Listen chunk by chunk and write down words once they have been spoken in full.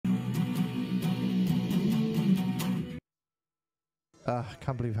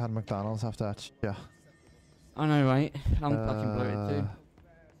Can't believe I had McDonald's after that. Yeah. I know, right? I'm fucking bloated too.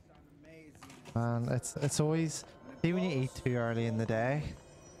 Man, it's always, see when you eat too early in the day,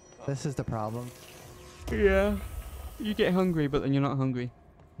 this is the problem. Yeah. You get hungry, but then you're not hungry.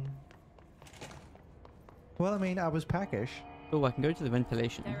 Well, I mean, I was peckish. Oh, I can go to the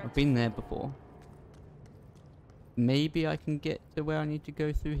ventilation. I've been there before. Maybe I can get to where I need to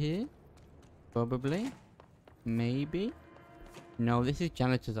go through here? Probably. Maybe. No, this is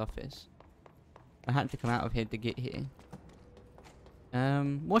janitor's office. I had to come out of here to get here.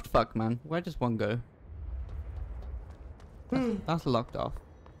 What the fuck, man? Where does one go? That's locked off.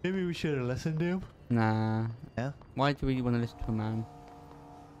 Maybe we should have listened to him. Nah. Yeah? Why do we want to listen to a man?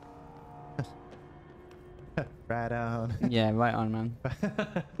 Right on. Yeah, right on, man.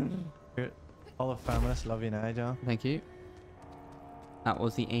 All the feminists love you now, John. Thank you. That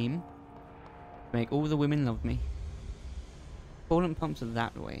was the aim. Make all the women love me. Coolant pumps are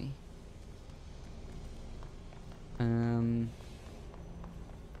that way.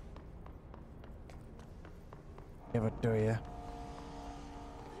 Give it to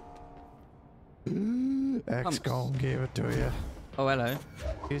you. X-Gon gave it to you. Oh, hello.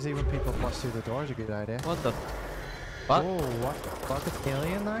 Usually when people bust through the door is a good idea. What the fuck? Oh, what the fuck? It's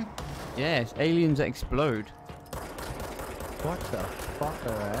alien now? Yes, aliens that explode. What the fuck,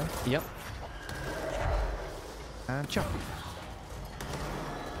 alright? Yep. And chuck.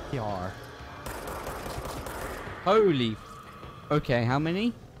 Yar. Holy. Okay, how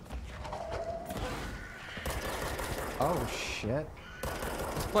many? Oh shit.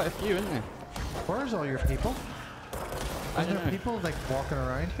 There's quite a few, isn't there? Where's all your people? I Isn't don't there know. people like walking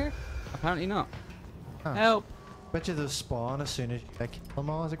around here? Apparently not. Huh. Help. Bet you they'll spawn as soon as you like kill them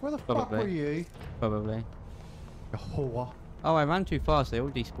all. I was like, where the fuck Probably. were you? Probably. Oh, Oh, I ran too fast. They all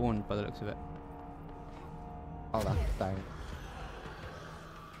despawned by the looks of it. oh, that's down.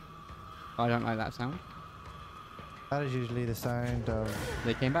 I don't like that sound. That is usually the sound of.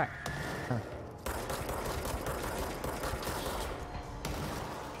 They came back. Huh.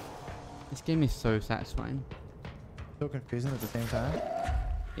 This game is so satisfying. So confusing at the same time.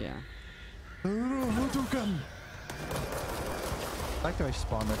 Yeah. I like the way she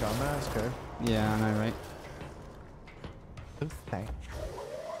spawned the gun there, that's good. Yeah, I know, right? Okay.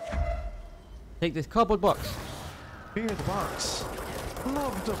 Take this cardboard box. Fear the box.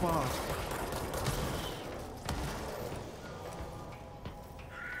 Love the box.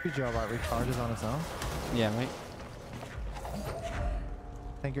 Good job, that recharges on its own. Yeah, right?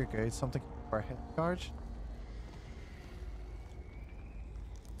 I think you're good. Something for a hit charge.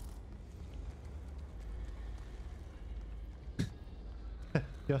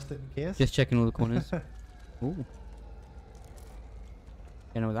 Just in case. Just checking all the corners. Ooh.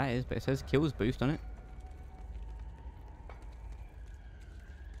 Don't know what that is, but it says kills boost on it.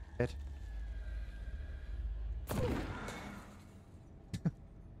 Hit.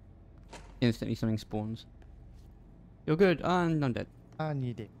 Instantly something spawns. You're good. And I'm dead. And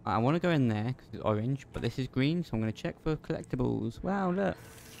you did. I want to go in there because it's orange, but this is green, so I'm going to check for collectibles. Wow, look.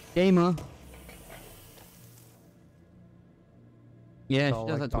 Gamer. Yeah, It's she all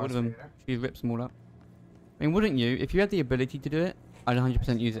does like that to all of Darth them. Vader. She rips them all up. I mean, wouldn't you? If you had the ability to do it, I'd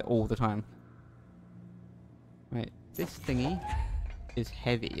 100% use it all the time. Right, this thingy is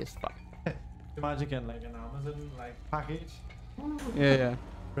heavy as fuck. Imagine getting like an Amazon like package. Yeah, yeah.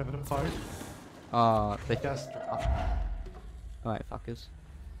 Rip it apart. Ah, they Just Alright, fuckers.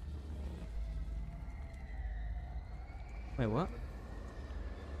 Wait, what?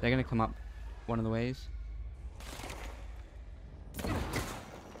 They're gonna come up one of the ways.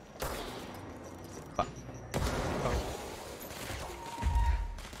 Fuck.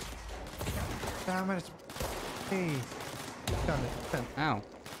 damn it. It's hey. Got it. Ow.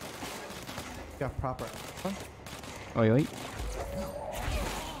 Got proper. Huh? Oi, oi.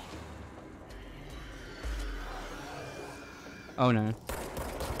 Oh no.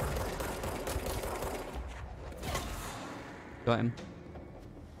 Got him.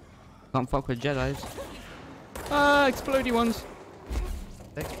 Can't fuck with Jedis. Ah, explodey ones.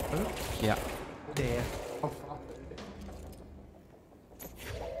 Explode. Yeah. There. Oh fuck.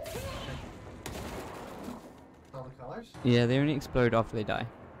 All the colors? Yeah, they only explode after they die.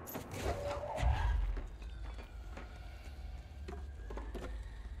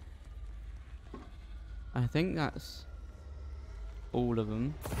 I think that's all of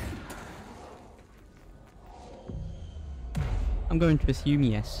them. I'm going to assume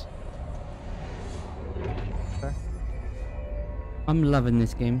yes. Okay. I'm loving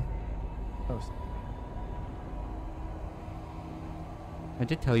this game. Oh, I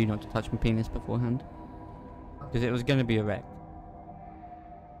did tell you not to touch my penis beforehand. Because it was going to be erect.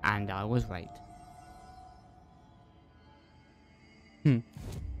 And I was right. Can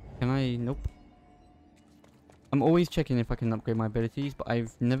I? Nope. I'm always checking if I can upgrade my abilities, but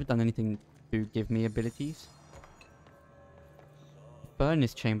I've never done anything to give me abilities.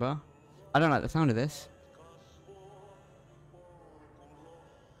 Furnace chamber. I don't like the sound of this.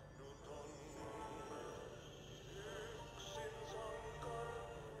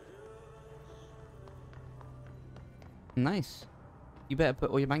 Nice. You better put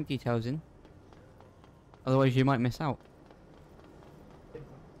all your bank details in. Otherwise you might miss out.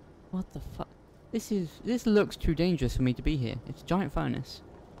 What the fuck? This looks too dangerous for me to be here. It's a giant furnace.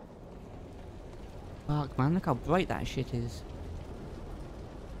 Fuck man, look how bright that shit is.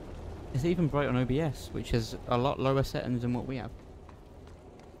 It's even bright on OBS, which is a lot lower settings than what we have.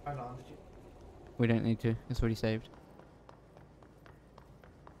 How long did you? We don't need to, it's already saved.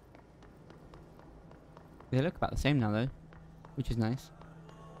 They look about the same now though, which is nice.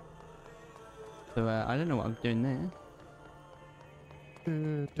 So I don't know what I'm doing there.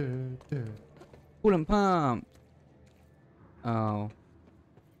 Coolant pump! Oh.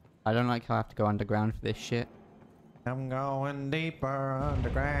 I don't like how I have to go underground for this shit. I'm going deeper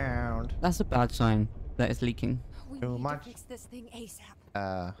underground. That's a bad sign that it's leaking. We Too need much. to fix this thing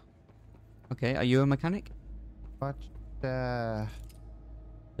ASAP. Okay, are you a mechanic? What? The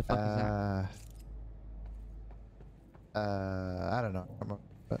fuck is that? I don't know.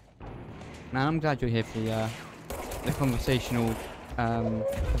 But Man, I'm glad you're here for the conversational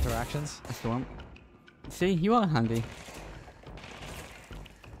interactions. that's the one. See, you are handy.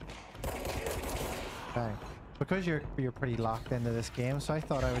 Okay. Because you're pretty locked into this game, so I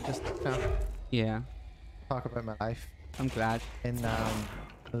thought I would just Yeah, talk about my life I'm glad. in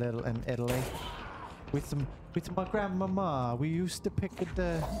in Italy with my grandmama. We used to pick at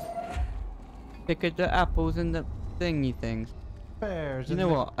the Pick at the apples and the thingy things. fairs. You know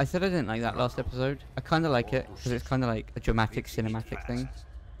what? I said I didn't like that last episode. I kind of like it because it's kind of like a dramatic cinematic thing.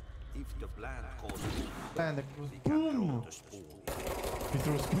 And the boom. You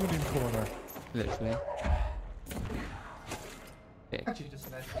throw a spoon in corner. Literally. Actually, just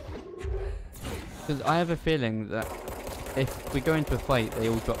Because I have a feeling that if we go into a fight, they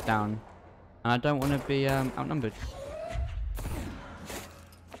all drop down. And I don't want to be outnumbered.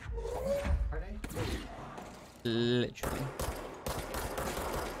 Are they? Literally.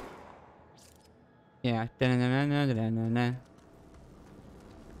 Yeah. Da-na-na-na-na-na-na.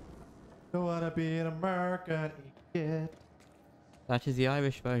 Don't wanna be an American idiot. That is the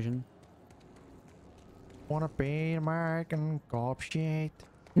Irish version. Wanna be an American cop shit.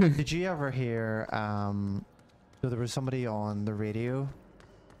 Did you ever hear so there was somebody on the radio?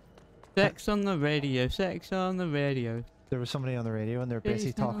 Sex on the radio, sex on the radio. There was somebody on the radio and they were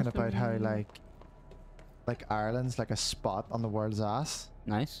basically talking about how like Ireland's like a spot on the world's ass.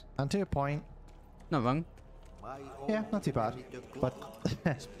 Nice. And to a point, Not wrong. yeah, not too bad. But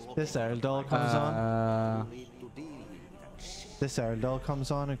this Earl doll comes on. This Earl doll comes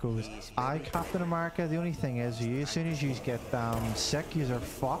on and goes, "I, Captain America. The only thing is, you as soon as you get sick, you are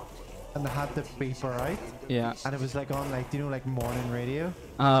fucked." And they had to beep her out. Yeah. And it was like on like, you know, like morning radio.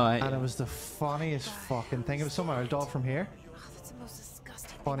 Alright. And it was the funniest fucking thing. It was some Earl doll from here. Oh, that's the most disgusting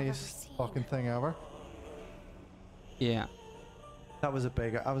thing I've Funniest ever seen. fucking thing ever. Yeah. That was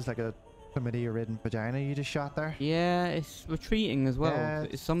like a chlamydia-ridden vagina you just shot there. Yeah, it's retreating as well. Yeah.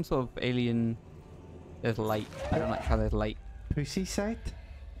 It's some sort of alien. There's light. I don't like how there's light. Pussy site?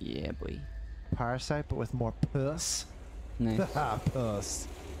 Yeah, boy. Parasite, but with more puss. Nice. Puss.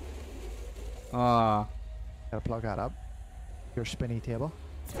 Ah. Gotta plug that up. Your spinny table.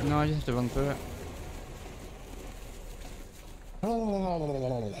 No, I just have to run through it.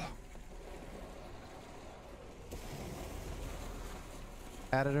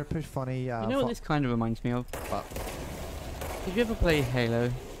 Editor, put funny. You know what this kind of reminds me of? What? Did you ever play Halo?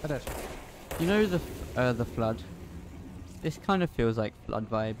 I did. You know the flood? This kind of feels like flood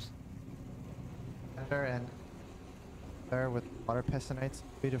vibes. Editor and there with water pissing out.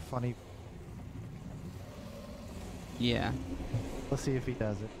 Bit of funny. Yeah. We'll see if he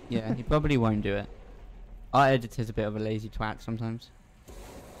does it. Yeah, he probably won't do it. Our editor's a bit of a lazy twat sometimes.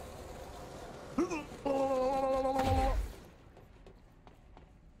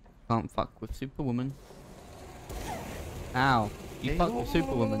 Can't fuck with Superwoman. Ow. You fuck with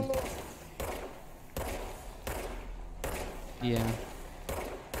Superwoman. Yeah.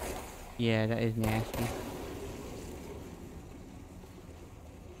 Yeah, that is nasty.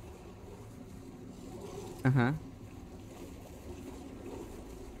 Uh-huh.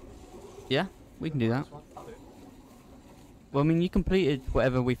 Yeah, we can do that. Well, I mean, you completed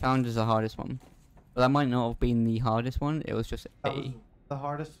whatever we found as the hardest one. But that might not have been the hardest one, it was just That A. The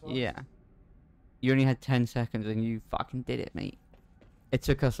hardest one? Yeah. You only had 10 seconds and you fucking did it, mate. It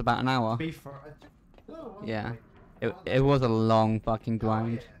took us about an hour. Yeah. It was a long fucking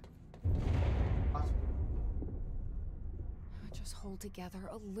grind. Just hold together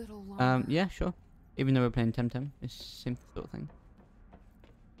a little longer. Yeah, sure. Even though we're playing Temtem, it's a simple sort of thing.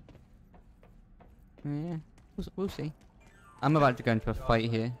 Yeah, we'll see. I'm about to go into a fight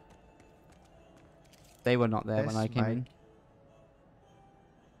here. They were not there when I came in.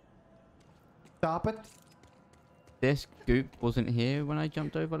 Stop it. This goop wasn't here when I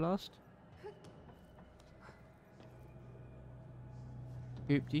jumped over last.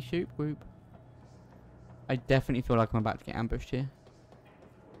 Goop-de shoop whoop. I definitely feel like I'm about to get ambushed here.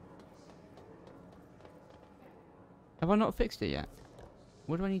 Have I not fixed it yet?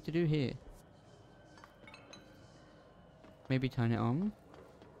 What do I need to do here? Maybe turn it on?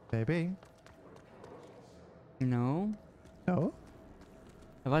 Maybe. No. No?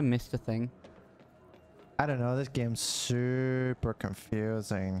 Have I missed a thing? I don't know. This game's super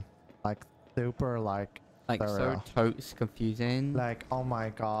confusing. Like, super, like... Like, so thorough. totes confusing. Like, oh my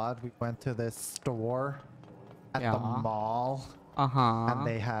god, we went to this store at the Yeah. mall. Uh-huh. And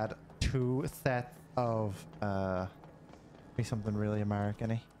they had 2 sets of, be something really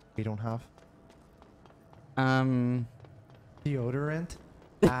American-y we don't have. Deodorant.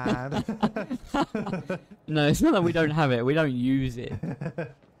 And... No, it's not that we don't have it. We don't use it.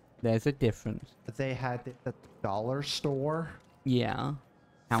 There's a difference. They had it at the dollar store. Yeah.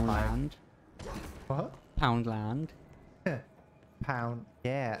 Poundland. What? Poundland. Pound.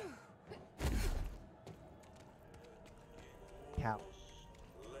 Yeah. Cow.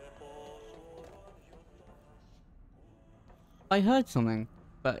 I heard something,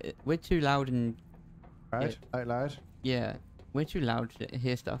 but we're too loud and... Right? Out loud? Yeah, we're too loud to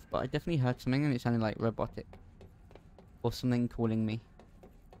hear stuff, but I definitely heard something and it sounded like robotic. Or something calling me.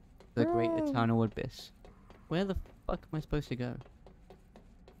 The great eternal abyss. Where the fuck am I supposed to go?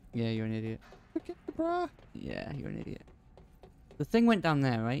 Yeah, you're an idiot. Okay, bruh. Yeah, you're an idiot. The thing went down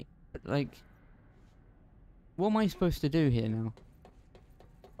there, right? But, like... What am I supposed to do here now?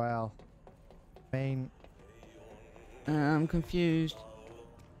 Well, main... I'm confused.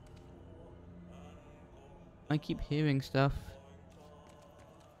 I keep hearing stuff.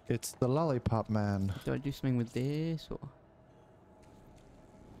 It's the Lollipop Man. Do I do something with this, or...?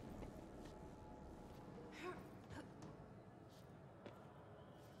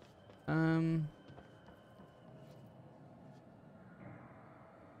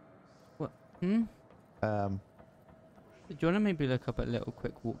 What? Hmm? Do you want to maybe look up a little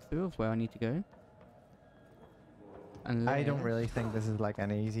quick walkthrough of where I need to go? I don't really think this is like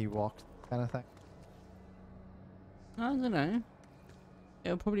an easy walk kind of thing. I don't know.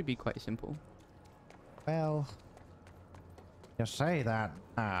 It'll probably be quite simple. Well, you say that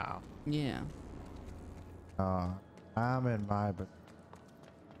now. Yeah. Oh, I'm in my...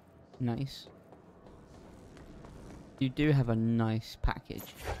 Nice. You do have a nice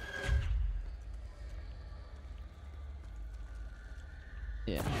package.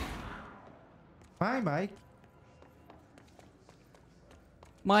 Yeah. My mic.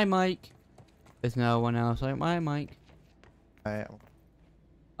 My mic. There's no one else like my mic.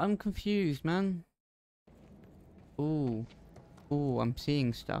 I'm confused, man. Ooh. Ooh, I'm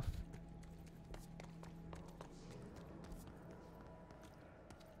seeing stuff.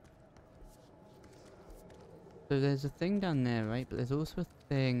 So there's a thing down there, right? But there's also a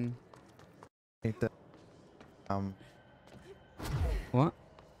thing... Need to, What?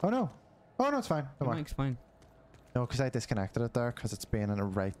 Oh no. Oh no, it's fine. Don't Your worry. mic's fine. No, because I disconnected it there because it's being in a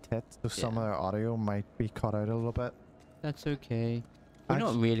right tit. So some of Yeah. the audio might be cut out a little bit. That's okay. We're not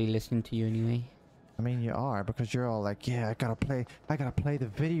Actu- really listening to you anyway. I mean, you are, because you're all like, yeah, I gotta play the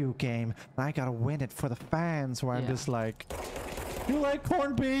video game, and I gotta win it for the fans, where I'm Yeah. just like, you like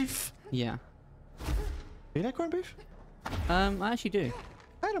corned beef? Yeah. Do you like corned beef? I actually do.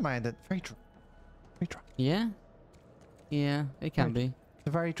 I don't mind it. Very dry. Very dry. Yeah? Yeah, it can be. It's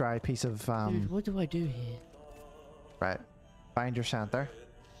a very dry piece of, Dude, what do I do here? right. Find your center.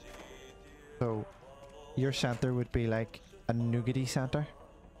 So, your center would be like a nougaty center.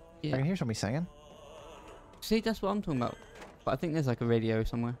 I Yeah. can hear somebody singing. See, that's what I'm talking about. But I think there's like a radio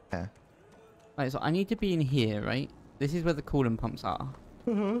somewhere. Yeah. Right, so I need to be in here, right? This is where the coolant pumps are.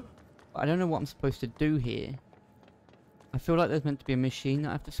 But I don't know what I'm supposed to do here. I feel like there's meant to be a machine that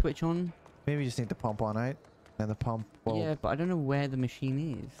I have to switch on. Maybe you just need to pump one out, and the pump will... Yeah, but I don't know where the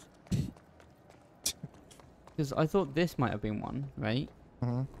machine is. Because I thought this might have been one, right?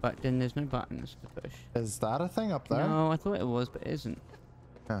 Mhm. But then there's no buttons to push. Is that a thing up there? No, I thought it was, but it isn't.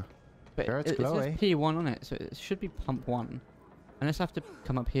 Huh. But Sure, it's it says glowy. P1 on it, so it should be pump 1. Unless I have to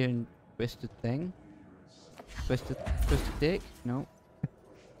come up here and twist the thing. Twist the dick? No.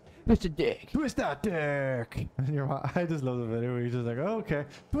 Twist the dick. Twist that dick! And I just love the video where he's just like, oh, okay,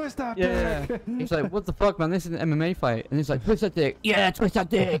 twist that Yeah. dick! He's like, what the fuck, man? This is an MMA fight. And he's like, twist that dick. Yeah, twist that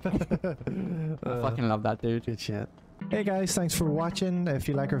dick. I fucking love that dude. Good shit. Hey guys, thanks for watching. If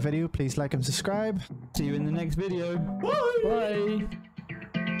you like our video, please like and subscribe. See you in the next video. Bye. Bye.